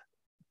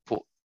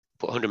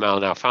put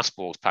 100-mile-an-hour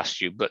fastballs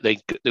past you, but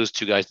those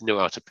 2 guys know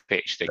how to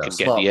pitch. They can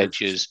get the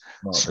edges,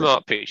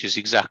 smart pitches,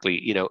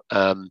 exactly.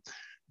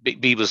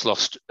 Bieber's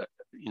lost,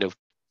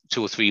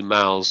 2 or 3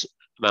 miles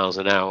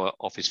an hour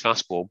off his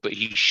fastball, but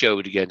he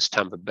showed against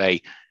Tampa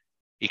Bay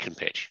he can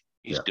pitch.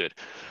 He's good.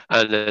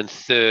 And then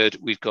third,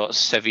 we've got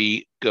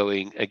Sevy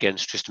going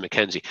against Tristan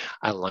McKenzie.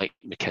 I like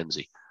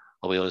McKenzie.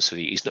 I'll be honest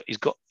with you. He's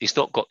got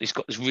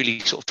this really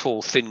sort of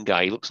tall, thin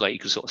guy. He looks like you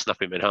could sort of snap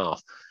him in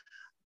half.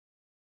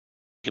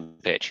 He can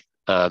pitch.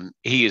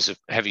 He is a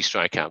heavy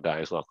strikeout guy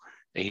as well.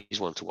 He's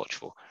one to watch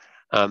for.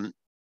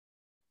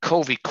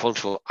 Cole v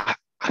Quantrill, I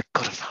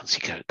got to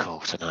fancy Gerrit Cole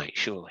tonight,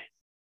 surely.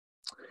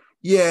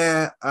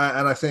 Yeah,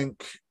 and I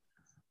think,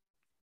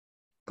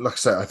 like I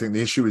say, I think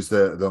the issue is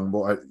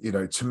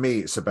to me,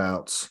 it's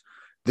about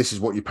this is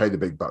what you pay the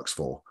big bucks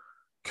for.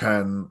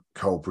 Can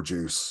Cole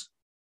produce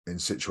in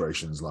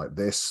situations like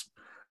this?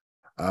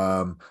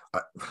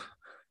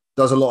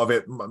 Does a lot of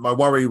it. My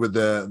worry with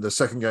the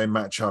second game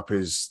matchup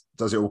is,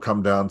 does it all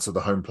come down to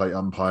the home plate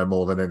umpire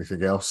more than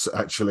anything else?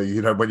 Actually,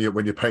 when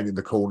you're painting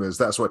the corners,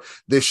 that's what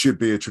this should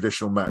be a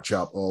traditional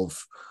matchup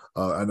of,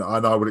 and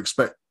I would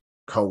expect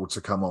Cole to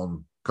come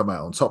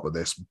out on top of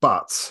this,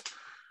 but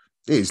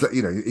he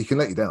can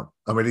let you down.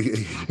 I mean,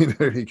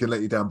 he can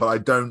let you down, but I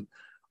don't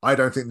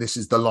think this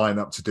is the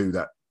lineup to do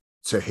that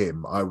to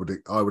him. I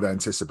would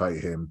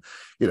anticipate him.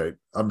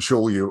 I'm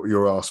sure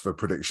you're asked for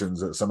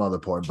predictions at some other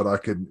point, but I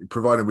can,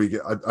 provided we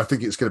get. I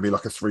think it's going to be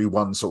like a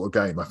 3-1 sort of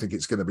game. I think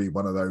it's going to be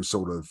one of those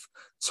sort of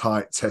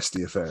tight,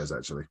 testy affairs.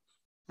 Actually.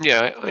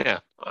 Yeah.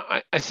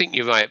 I think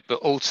you're right,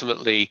 but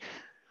ultimately,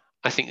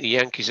 I think the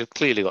Yankees have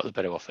clearly got the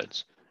better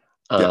offense.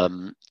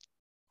 And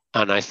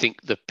I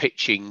think the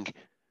pitching,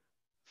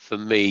 for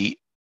me,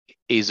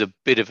 is a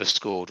bit of a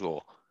score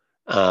draw.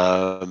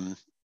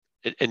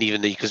 And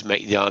even you could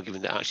make the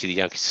argument that actually the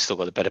Yankees have still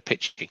got the better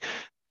pitching.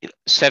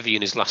 Sevy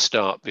in his last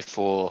start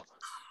before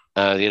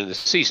the end of the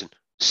season,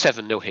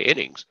 7 no-hit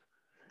innings.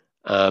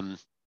 And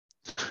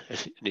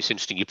it's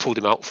interesting, you pulled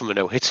him out from a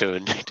no-hitter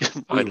and he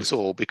didn't mind at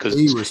all because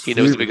he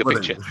knows the bigger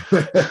picture.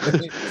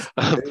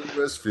 He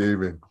was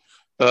fuming.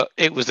 But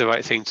it was the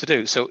right thing to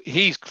do. So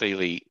he's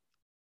clearly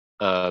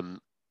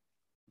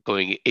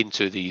going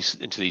into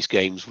these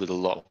games with a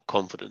lot of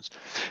confidence.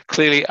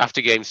 Clearly, after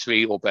game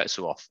 3, all bets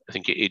are off. I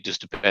think it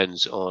just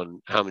depends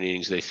on how many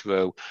innings they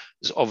throw.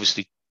 There's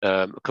obviously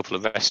a couple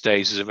of rest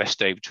days. There's a rest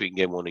day between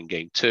game 1 and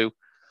game 2.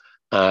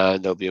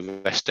 And there'll be a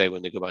rest day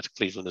when they go back to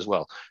Cleveland as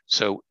well.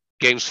 So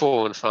games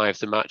 4 and 5,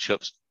 the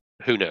matchups,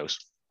 who knows?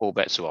 All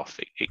bets are off.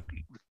 It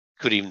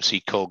could even see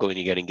Cole going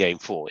again in game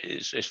 4.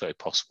 It's very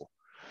possible.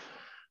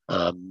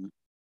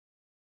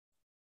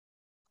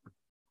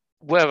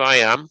 Where I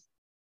am,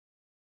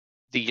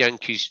 the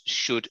Yankees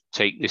should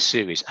take this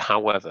series.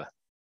 However,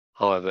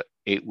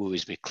 it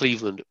worries me.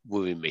 Cleveland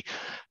worried me.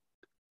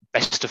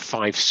 Best of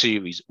 5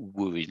 series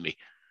worried me,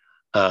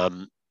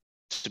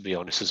 to be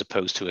honest, as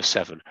opposed to a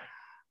 7.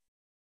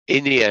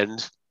 in the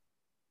end,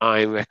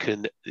 I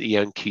reckon the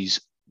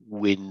Yankees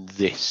win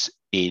this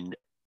in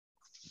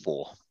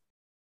 4.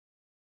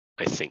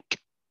 I think.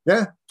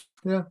 Yeah.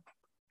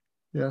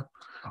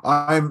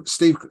 I'm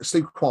Steve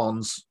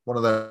Kwan's one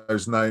of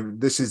those names.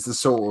 This is the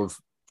sort of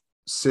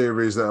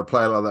series that a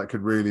player like that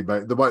could really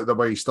make the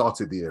way he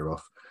started the year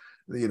off.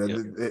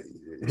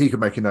 He could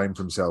make a name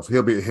for himself.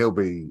 He'll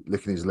be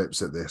licking his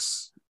lips at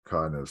this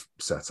kind of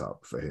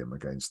setup for him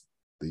against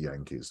the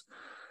Yankees.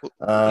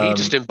 He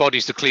just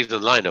embodies the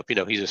Cleveland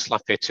lineup. He's a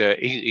slap hitter.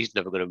 He's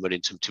never going to run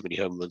into too many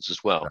home runs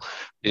as well.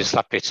 He's a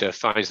slap hitter,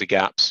 finds the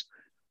gaps.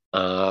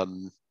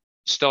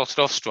 Started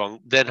off strong,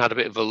 then had a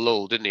bit of a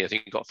lull, didn't he? I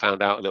think he got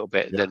found out a little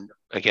bit. Then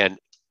again,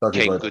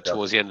 came good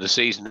towards the end of the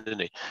season, didn't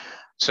he?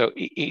 So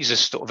he's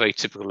just sort of very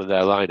typical of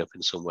their lineup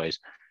in some ways.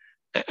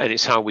 And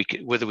it's how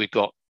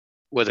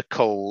whether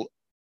Cole,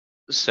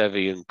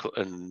 Sevy,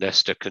 and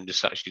Nestor can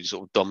just actually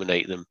sort of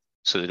dominate them.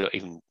 So they don't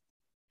even.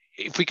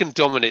 If we can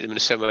dominate them in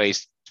the same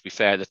ways, to be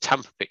fair, the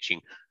Tampa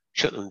pitching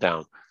shut them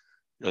down.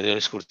 They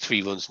only scored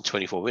 3 runs in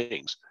 24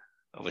 innings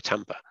over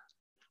Tampa.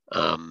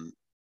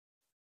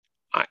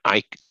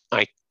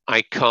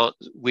 I can't.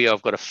 We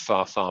have got a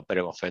far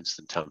better offense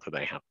than Tampa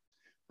Bay have,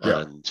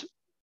 and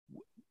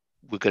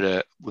we're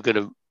gonna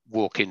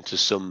walk into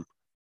some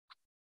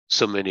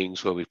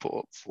innings where we put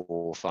up 4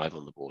 or 5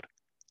 on the board,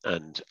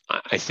 and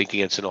I think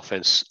against an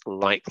offense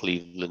like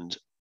Cleveland,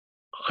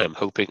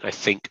 I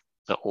think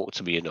that ought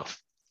to be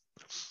enough.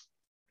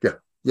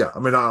 Yeah. I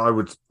mean, I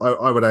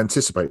would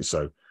anticipate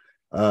so.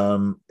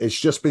 It's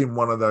just been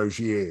one of those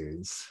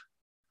years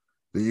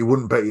that you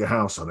wouldn't bet your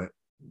house on it,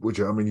 would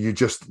you? I mean, you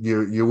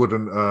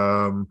wouldn't.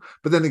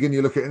 But then again,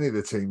 you look at any of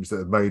the teams that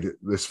have made it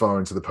this far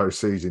into the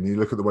postseason. You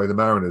look at the way the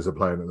Mariners are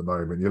playing at the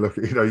moment. You look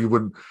at, you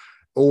wouldn't.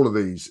 All of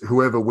these,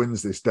 whoever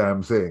wins this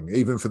damn thing,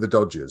 even for the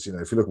Dodgers,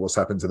 if you look at what's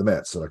happened to the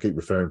Mets, and I keep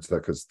referring to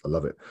that because I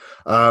love it.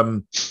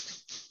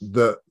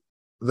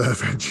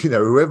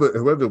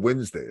 Whoever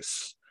wins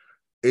this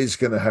is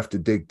going to have to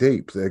dig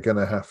deep. They're going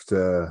to have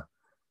to.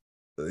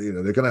 They're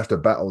going to have to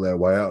battle their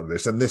way out of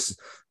this. And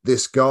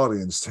this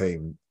Guardians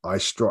team, I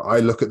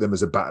look at them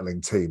as a battling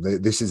team.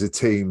 This is a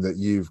team that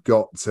you've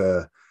got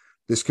to.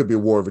 This could be a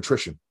war of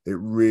attrition. It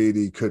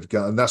really could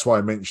go, and that's why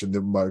I mentioned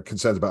my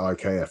concerns about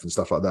IKF and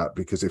stuff like that.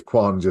 Because if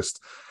Kwan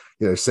just,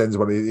 sends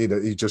one,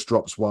 he just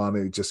drops one,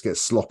 it just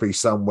gets sloppy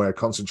somewhere,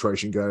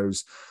 concentration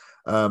goes.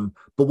 But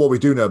what we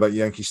do know about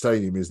Yankee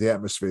Stadium is the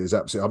atmosphere is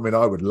absolutely. I mean,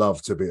 I would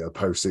love to be at a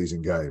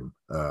postseason game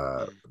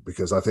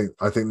because I think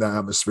that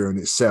atmosphere in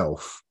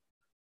itself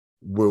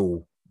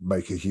will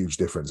make a huge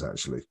difference.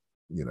 Actually,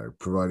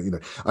 providing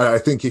I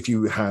think if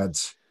you had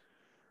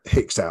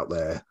Hicks out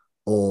there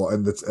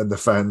and the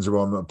fans are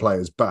on the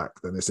players' back,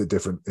 then it's a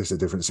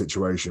different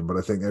situation. But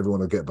I think everyone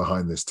will get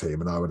behind this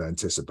team, and I would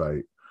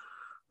anticipate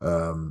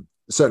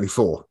certainly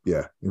 4.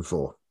 Yeah, in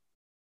 4.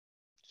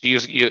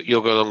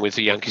 You'll go along with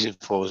the Yankees in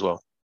 4 as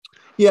well.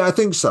 Yeah, I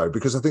think so,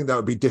 because I think that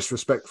would be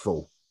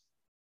disrespectful,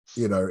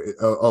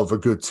 of a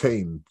good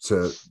team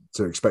to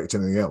expect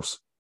anything else.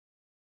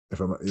 If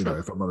I'm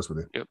honest with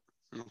you. Yep.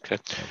 Okay.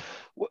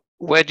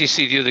 Where do you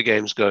see the other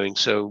games going?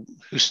 So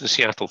Houston,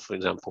 Seattle, for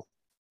example.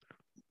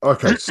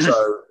 Okay,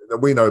 so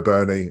we know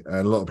Bernie,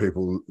 and a lot of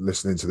people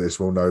listening to this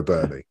will know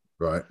Bernie,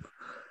 right?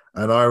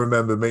 And I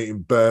remember meeting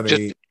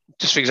Bernie.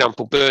 Just for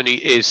example, Bernie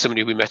is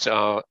somebody we met at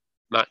our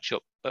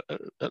matchup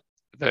at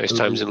various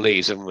times in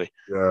Leeds, haven't we?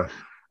 Yeah.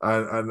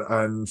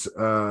 And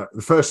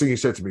the first thing he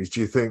said to me is,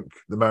 "Do you think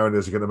the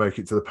Mariners are going to make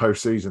it to the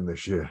postseason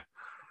this year?"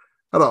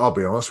 And I'll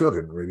be honest, I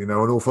didn't really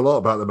know an awful lot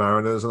about the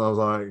Mariners, and I was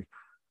like,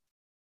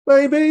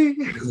 maybe.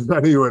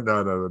 And he went,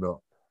 "No, they're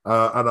not."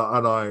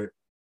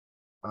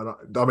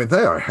 I mean,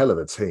 they are a hell of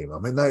a team. I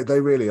mean, they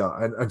really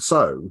are. And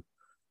so,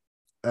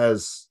 and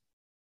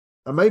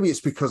maybe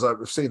it's because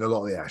I've seen a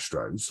lot of the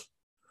Astros,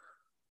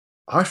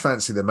 I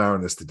fancy the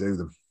Mariners to do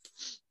them.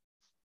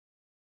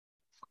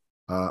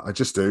 I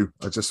just do.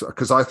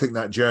 Because I think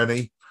that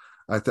journey,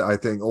 I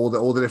think all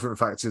the different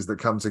factors that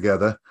come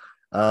together.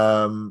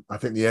 I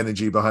think the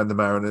energy behind the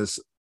Mariners,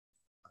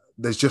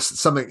 there's just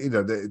something,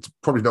 it's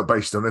probably not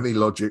based on any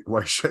logic,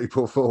 way, shape,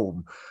 or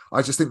form.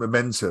 I just think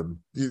momentum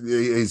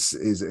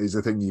is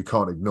a thing you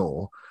can't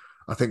ignore.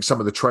 I think some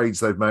of the trades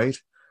they've made,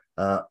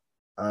 I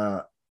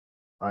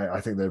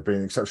think they've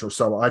been exceptional.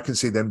 So I can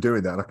see them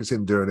doing that, and I can see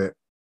them doing it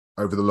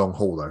over the long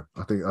haul, though.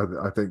 I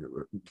think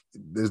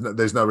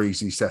there's no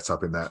easy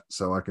setup in that.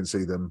 So I can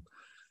see them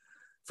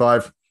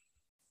 5.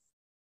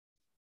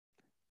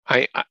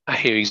 I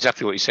hear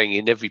exactly what you're saying.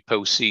 In every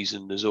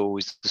postseason, there's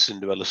always the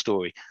Cinderella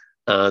story,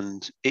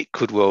 and it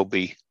could well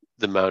be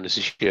the Mariners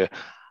this year.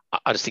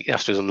 I just think the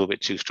Astros are a little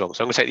bit too strong,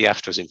 so I'm going to take the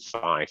Astros in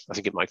 5. I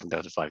think it might come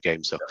down to 5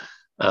 games, though.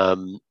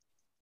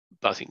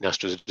 But I think the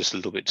Astros are just a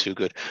little bit too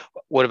good.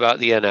 What about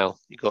the NL?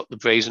 You got the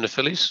Braves and the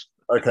Phillies.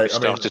 Okay,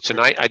 started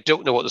tonight. I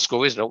don't know what the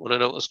score is. I don't want to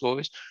know what the score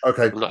is.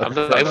 Okay, I'm not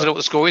able to know what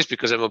the score is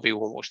because MLB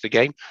won't watch the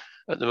game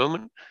at the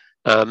moment.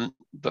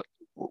 But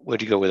where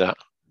do you go with that?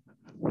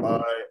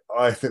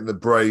 I think the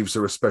Braves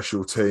are a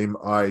special team.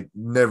 I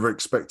never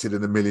expected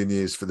in a million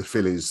years for the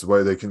Phillies, the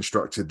way they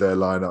constructed their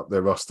lineup,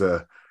 their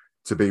roster,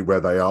 to be where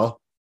they are,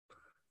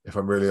 if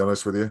I'm really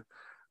honest with you.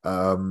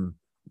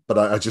 But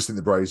I just think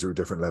the Braves are a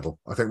different level.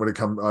 I think when it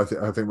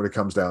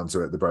comes down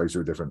to it, the Braves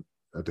are a different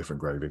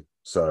gravy.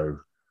 So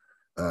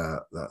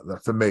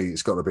that for me,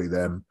 it's got to be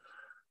them,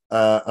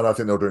 and I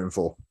think they'll do it in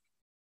 4.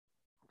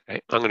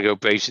 Okay. I'm going to go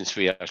Braves in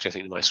 3. Actually, I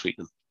think they might sweep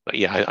them. But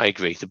yeah, I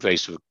agree. The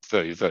Braves were a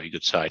very, very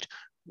good side.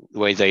 The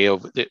way they were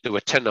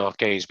 10.5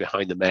 games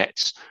behind the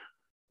Mets,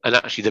 and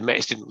actually the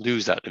Mets didn't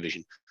lose that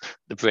division.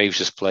 The Braves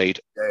just played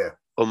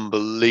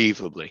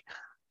unbelievably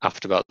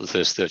after about the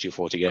first 30 or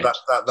 40 games.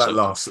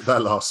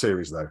 That last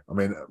series, though. I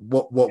mean,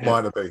 what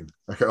might have been?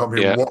 Okay, I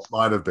mean, what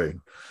might have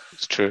been?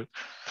 It's true.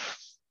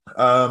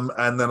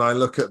 And then I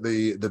look at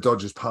the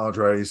Dodgers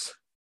Padres.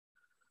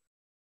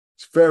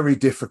 It's very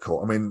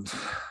difficult. I mean,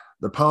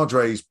 the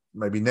Padres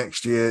maybe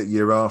next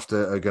year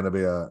after are going to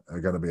be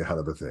a hell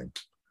of a thing.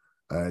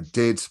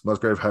 Did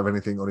Musgrove have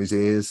anything on his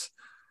ears?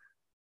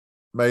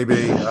 Maybe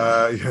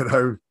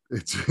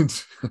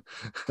it's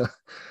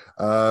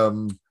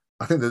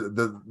I think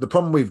the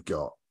problem we've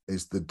got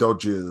is the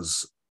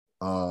Dodgers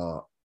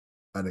are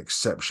an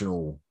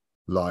exceptional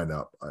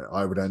lineup.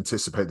 I would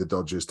anticipate the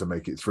Dodgers to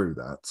make it through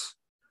that.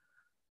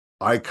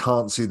 I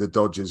can't see the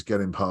Dodgers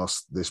getting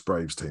past this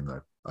Braves team,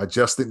 though. I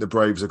just think the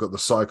Braves have got the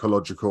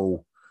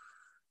psychological.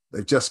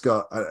 They've just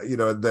got,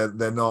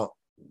 they're not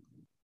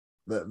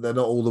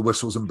all the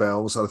whistles and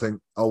bells. I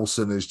think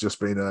Olsen has just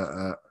been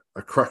a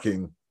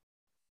cracking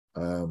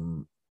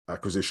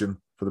acquisition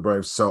for the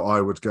Braves. So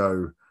I would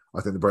go. I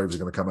think the Braves are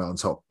going to come out on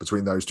top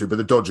between those two, but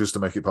the Dodgers to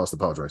make it past the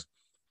Padres.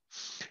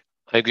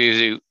 I agree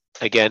with you.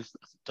 Again,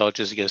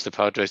 Dodgers against the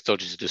Padres.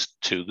 Dodgers are just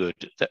too good.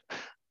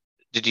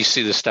 Did you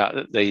see the stat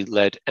that they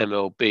led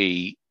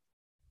MLB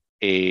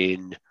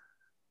in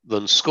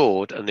runs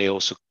scored, and they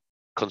also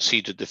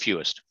conceded the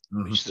fewest,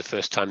 which is the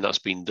first time that's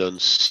been done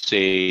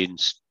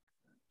since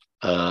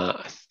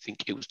I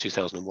think it was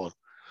 2001.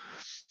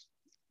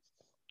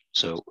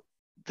 So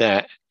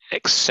they're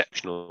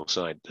exceptional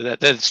side.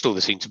 They're still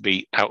the team to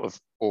beat out of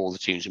all the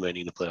teams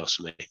remaining in the playoffs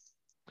for me.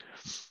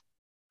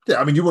 Yeah,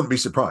 I mean, you wouldn't be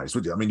surprised,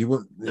 would you? I mean, you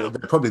wouldn't. No.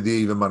 They're probably the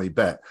even money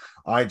bet.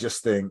 I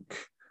just think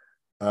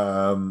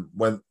and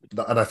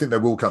I think they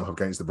will come up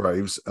against the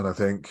Braves, and I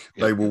think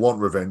they will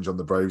want revenge on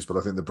the Braves, but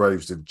I think the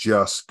Braves have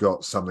just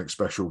got something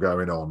special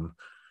going on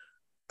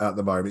at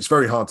the moment. It's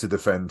very hard to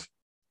defend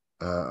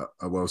a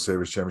World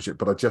Series championship,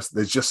 but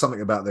there's just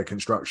something about their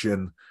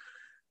construction.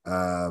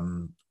 I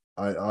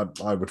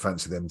would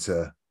fancy them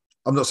to.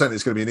 I'm not saying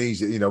it's going to be an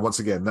easy. Once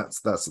again, that's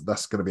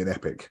going to be an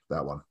epic.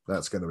 That one,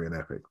 that's going to be an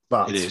epic.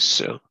 But it is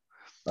so.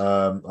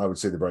 I would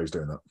see the Braves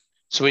doing that.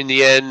 So in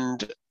the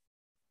end,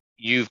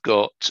 you've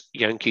got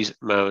Yankees,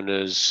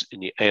 Mariners in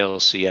the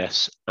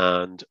ALCS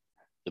and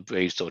the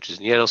Braves, Dodgers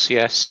in the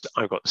NLCS.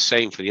 I've got the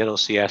same for the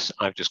NLCS.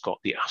 I've just got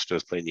the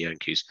Astros playing the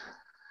Yankees.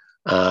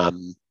 So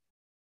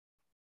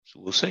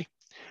we'll see.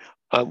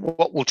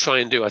 What we'll try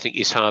and do, I think,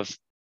 is have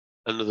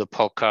another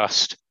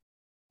podcast.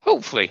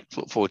 Hopefully,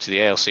 look forward to the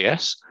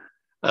ALCS.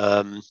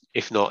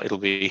 If not, it'll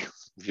be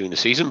reviewing the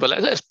season. But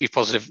let's be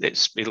positive.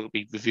 It'll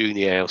be reviewing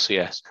the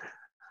ALCS.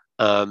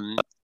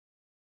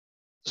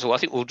 So I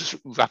think we'll just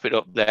wrap it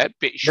up there. A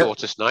bit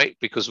shorter tonight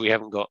because we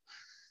haven't got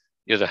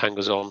the other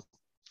hangers on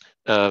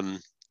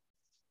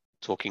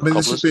talking. I mean,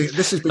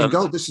 this has been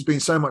gold. This has been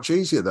so much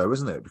easier though,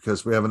 isn't it?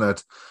 Because we haven't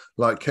had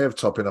like Kev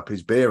topping up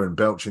his beer and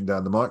belching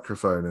down the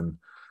microphone and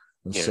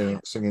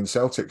singing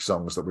Celtic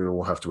songs that we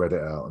all have to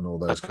edit out and all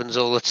those. Happens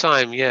all the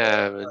time,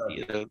 yeah.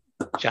 And,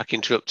 Jack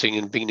interrupting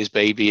and bringing his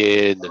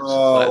baby in and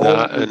stuff like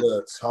that. All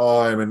the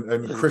time.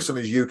 And Chris on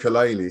his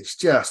ukulele. It's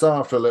just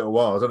after a little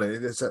while, doesn't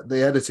it? It's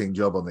the editing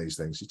job on these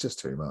things. It's just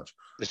too much.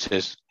 It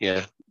is,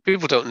 yeah.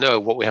 People don't know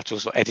what we have to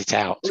also edit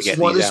out to get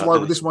these out.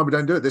 This is why we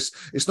don't do it.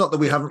 It's not that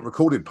we haven't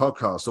recorded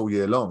podcasts all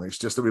year long. It's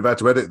just that we've had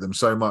to edit them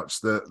so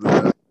much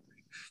that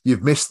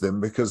you've missed them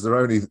because they're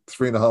only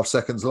 3.5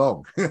 seconds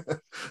long.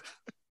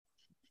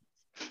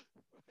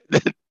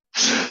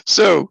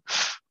 So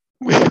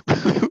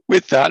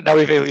with that, now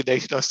we've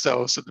alienated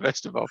ourselves and the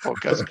rest of our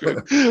podcast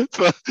group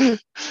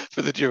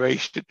for the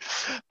duration.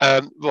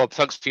 Rob,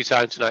 thanks for your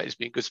time tonight. It's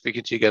been good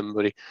speaking to you again,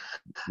 buddy.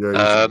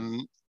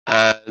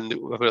 And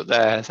we'll wrap it up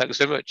there. Thanks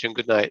so much and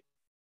good night.